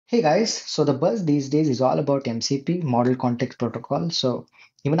Hey guys, so the buzz these days is all about MCP, Model Context Protocol. So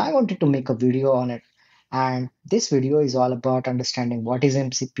even I wanted to make a video on it. And this video is all about understanding what is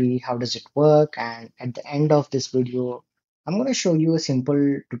MCP, how does it work, and at the end of this video, I'm going to show you a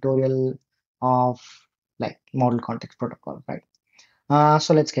simple tutorial of like Model Context Protocol, right?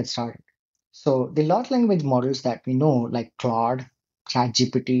 So let's get started. So the large language models that we know, like Claude,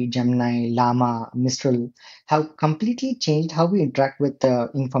 ChatGPT, Gemini, Llama, Mistral, have completely changed how we interact with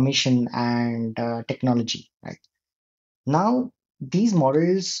information and technology. Right now, these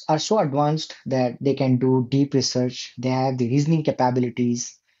models are so advanced that they can do deep research. They have the reasoning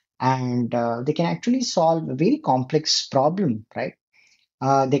capabilities, and they can actually solve a very complex problem. Right?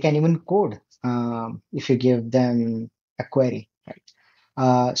 They can even code if you give them a query.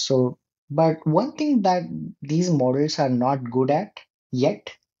 Right? But one thing that these models are not good at yet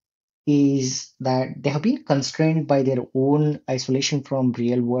is that they have been constrained by their own isolation from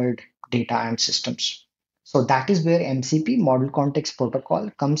real world data and systems. So that is where MCP, Model Context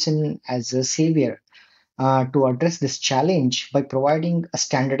Protocol, comes in as a savior to address this challenge by providing a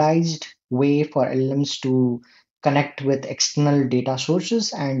standardized way for LLMs to connect with external data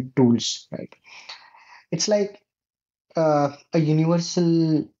sources and tools, right? It's like a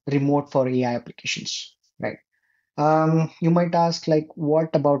universal remote for AI applications, right? You might ask, like,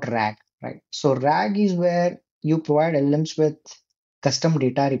 what about RAG, right? So RAG is where you provide LLMs with custom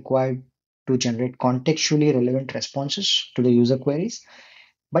data required to generate contextually relevant responses to the user queries.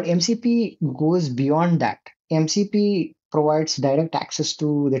 But MCP goes beyond that. MCP provides direct access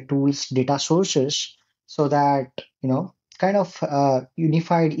to the tool's data sources so that, kind of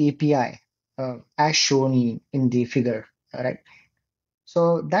unified API as shown in the figure, right?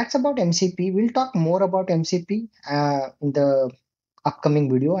 So that's about MCP. We'll talk more about MCP in the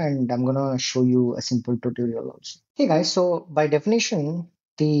upcoming video, and I'm gonna show you a simple tutorial also. Hey guys, so by definition,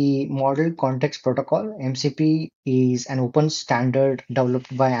 the Model Context Protocol, MCP, is an open standard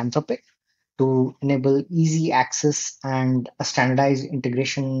developed by Anthropic to enable easy access and a standardized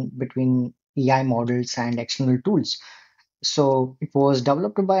integration between AI models and external tools. So it was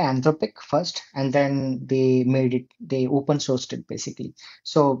developed by Anthropic first, and then they open sourced it basically.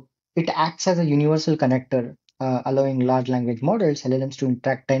 So it acts as a universal connector, allowing large language models, LLMs, to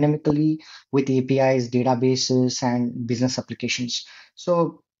interact dynamically with APIs, databases, and business applications.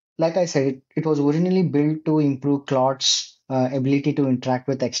 So, like I said, it was originally built to improve Claude's ability to interact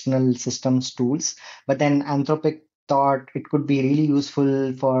with external systems tools, but then Anthropic thought it could be really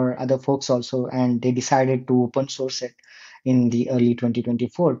useful for other folks also, and they decided to open source it in the early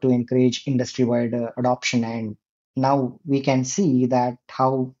 2024 to encourage industry-wide adoption. And now we can see that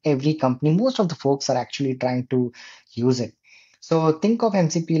how every company, most of the folks are actually trying to use it. So think of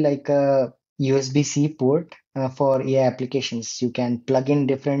MCP like a USB-C port for AI applications. You can plug in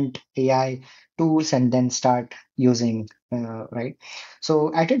different AI tools and then start using, right?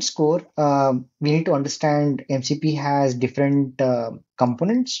 So at its core, we need to understand MCP has different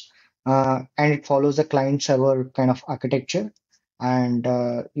components and it follows a client server kind of architecture. And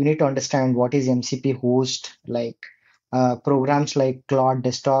you need to understand what is MCP host, like programs like Claude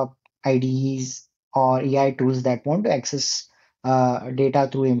Desktop, IDEs, or AI tools that want to access data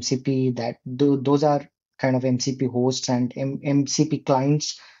through MCP. Those are kind of MCP hosts and MCP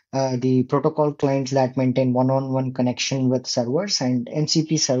clients. The protocol clients that maintain one-on-one connection with servers, and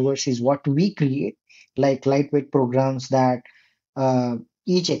MCP servers is what we create, like lightweight programs that uh,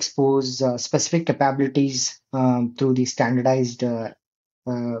 each expose specific capabilities through the standardized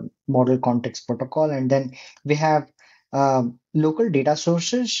model context protocol. And then we have local data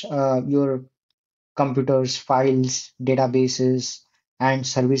sources, your computers, files, databases, and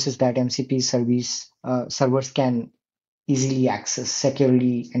services that MCP servers can easily access,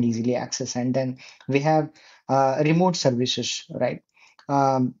 securely and easily access. And then we have remote services, right?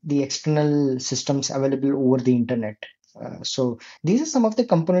 The external systems available over the internet. So these are some of the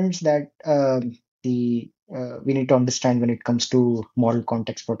components that the we need to understand when it comes to model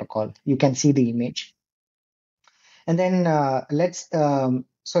context protocol. You can see the image. And then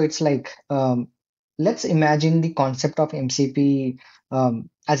so it's like let's imagine the concept of MCP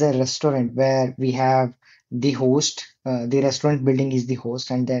as a restaurant where we have the host, the restaurant building is the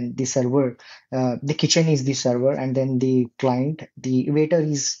host, and then the server, the kitchen is the server, and then the client, the waiter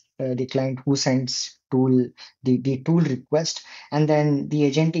is the client who sends the tool request, and then the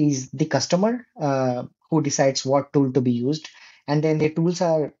agent is the customer who decides what tool to be used, and then the tools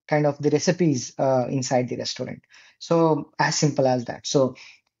are kind of the recipes inside the restaurant. So as simple as that. So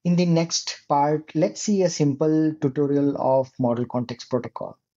in the next part, let's see a simple tutorial of model context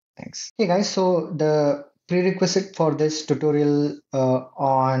protocol. Thanks. Hey guys, so the prerequisite for this tutorial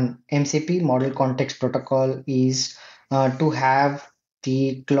on MCP model context protocol is to have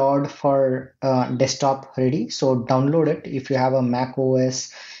the Claude for desktop ready. So download it if you have a Mac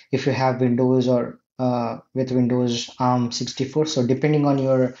OS, if you have Windows or with Windows ARM 64. So depending on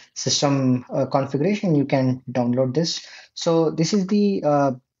your system configuration, you can download this. So this is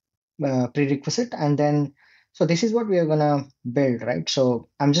the prerequisite, and then so this is what we are gonna build, right? So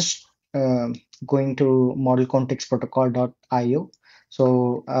I'm just going to model context protocol.io.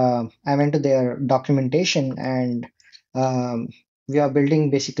 So I went to their documentation, and um, we are building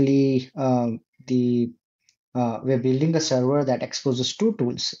basically the we're building a server that exposes two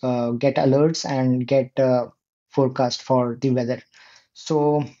tools, get alerts and get forecast for the weather.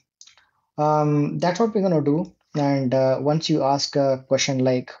 So that's what we're gonna do. And once you ask a question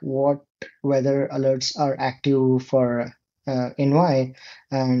like what weather alerts are active for NY,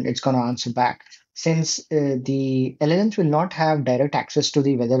 and it's gonna answer back. Since the LLMs will not have direct access to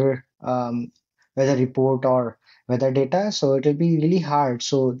the weather report or weather data, so it will be really hard.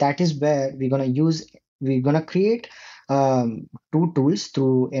 So that is where we're gonna create two tools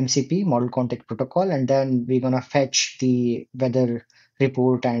through MCP model context protocol, and then we're gonna fetch the weather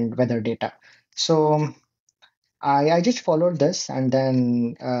report and weather data. So I just followed this, and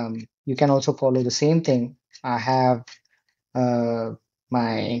then you can also follow the same thing. I have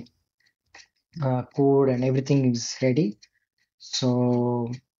my code and everything is ready.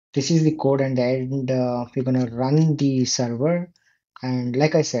 So this is the code, and we're gonna run the server. And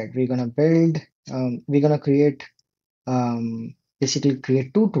like I said, we're gonna create basically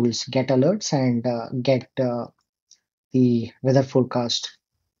create two tools: get alerts and get the weather forecast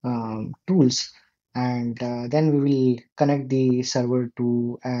tools, and then we will connect the server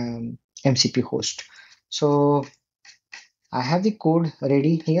to MCP host. So I have the code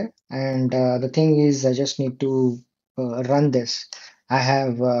ready here, and the thing is, I just need to run this. I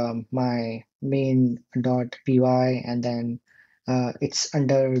have my main.py, and then it's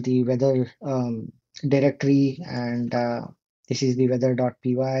under the weather directory, and this is the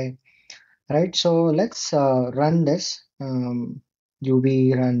weather.py. Right, so let's run this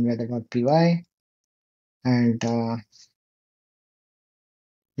UV run weather.py, and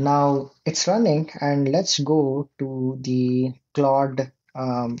now it's running. And let's go to the Claude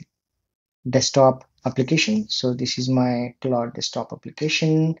desktop application. So this is my Claude desktop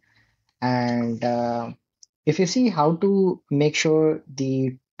application, and if you see how to make sure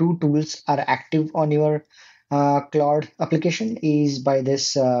the two tools are active on your Claude application is by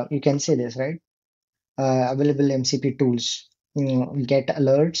this. You can see this, right? Available MCP tools, get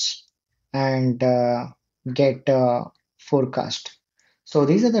alerts and get forecast. So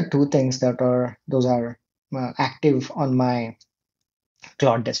these are the two things that are those are active on my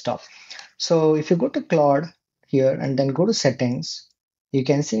Claude desktop. So if you go to Claude here and then go to settings, you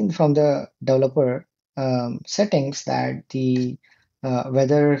can see from the developer settings that the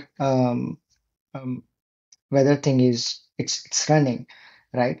weather um, weather thing is it's running,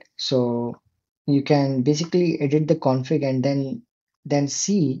 right? So you can basically edit the config and then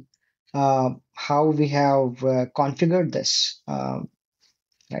see how we have configured this,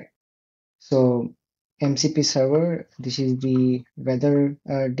 right? So MCP server, this is the weather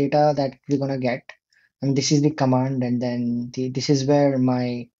data that we're gonna get, and this is the command, and then this is where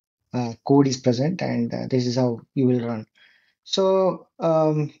my code is present, and this is how you will run. So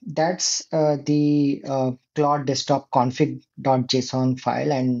that's the Claude desktop config.json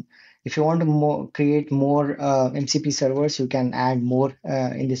file. And if you want to create more MCP servers, you can add more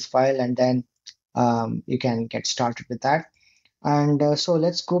in this file, and then you can get started with that. And so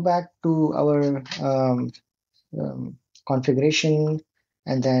let's go back to our um, configuration,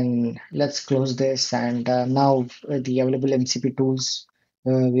 and then let's close this. And now the available MCP tools,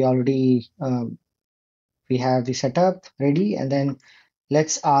 we already we have the setup ready, and then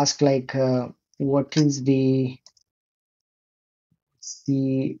let's ask like what is the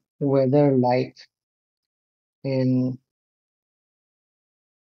weather like in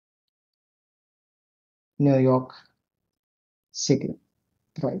New York City,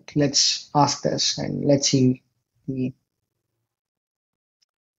 right? Let's ask this and let's see the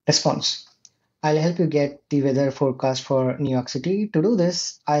response. I'll help you get the weather forecast for New York City. To do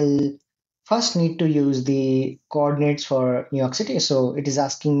this, I'll first need to use the coordinates for New York City. So it is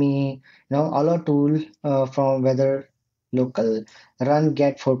asking me, allow tool from weather local, run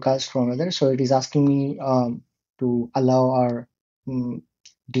get forecast from weather. So it is asking me to allow or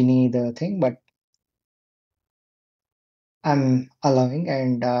deny the thing, but I'm allowing,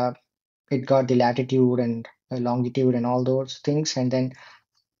 and it got the latitude and longitude and all those things. And then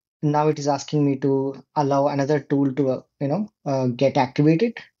now it is asking me to allow another tool to get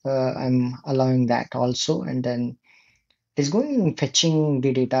activated. I'm allowing that also, and then it's going and fetching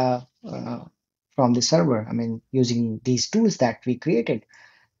the data from the server. I mean, using these tools that we created.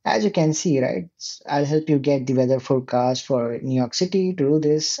 As you can see, right, I'll help you get the weather forecast for New York City. To do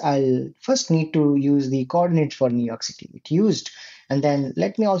this, I'll first need to use the coordinates for New York City. It used, and then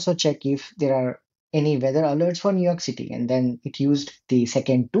let me also check if there are any weather alerts for New York City. And then it used the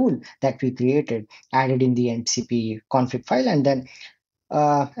second tool that we created, added in the MCP config file. And then,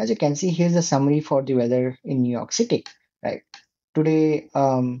 as you can see, here's the summary for the weather in New York City, right? Today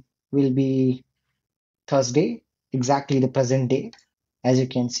will be Thursday, exactly the present day. As you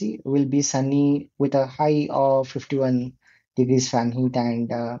can see, will be sunny with a high of 51 degrees Fahrenheit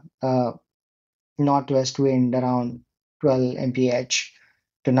and northwest wind around 12 mph.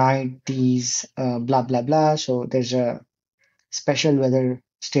 Tonight is blah blah blah. So there's a special weather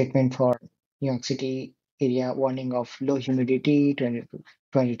statement for New York City area, warning of low humidity 20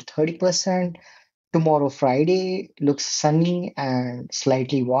 to 30%. Tomorrow, Friday, looks sunny and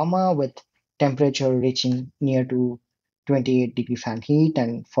slightly warmer with temperature reaching near to 28-degree Fahrenheit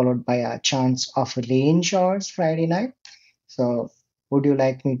and followed by a chance of rain showers Friday night. So, would you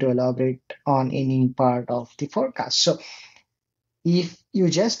like me to elaborate on any part of the forecast? So, if you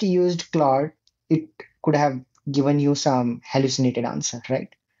just used Claude, it could have given you some hallucinated answer, right?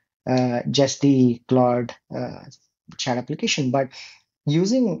 Just the Claude chat application. But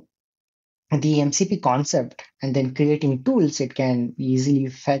using the MCP concept and then creating tools, it can easily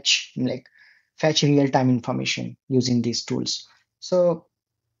fetch real-time information using these tools. So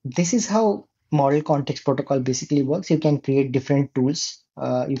this is how model context protocol basically works. You can create different tools.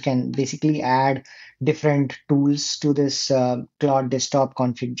 You can basically add different tools to this Cloud desktop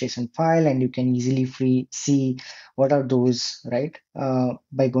config JSON file, and you can easily free see what are those, right?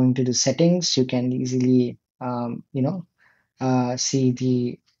 By going to the settings, you can easily see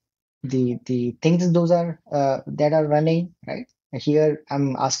the things those are that are running, right? Here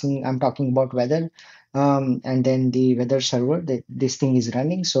I'm talking about weather, and then the weather server that this thing is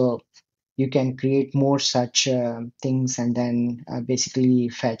running. So you can create more such things and then basically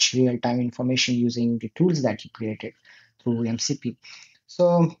fetch real-time information using the tools that you created through MCP.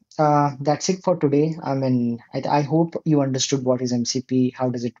 So that's it for today. I mean, I hope you understood what is MCP, how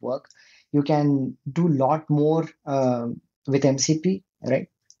does it work. You can do a lot more with MCP, right?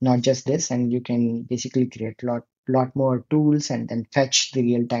 Not just this, and you can basically create lot more tools and then fetch the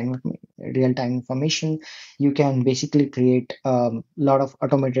real time information. You can basically create a lot of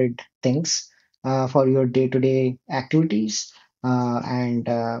automated things for your day-to-day activities, and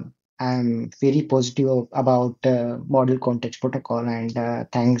I'm very positive about model context protocol, and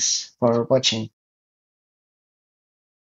thanks for watching.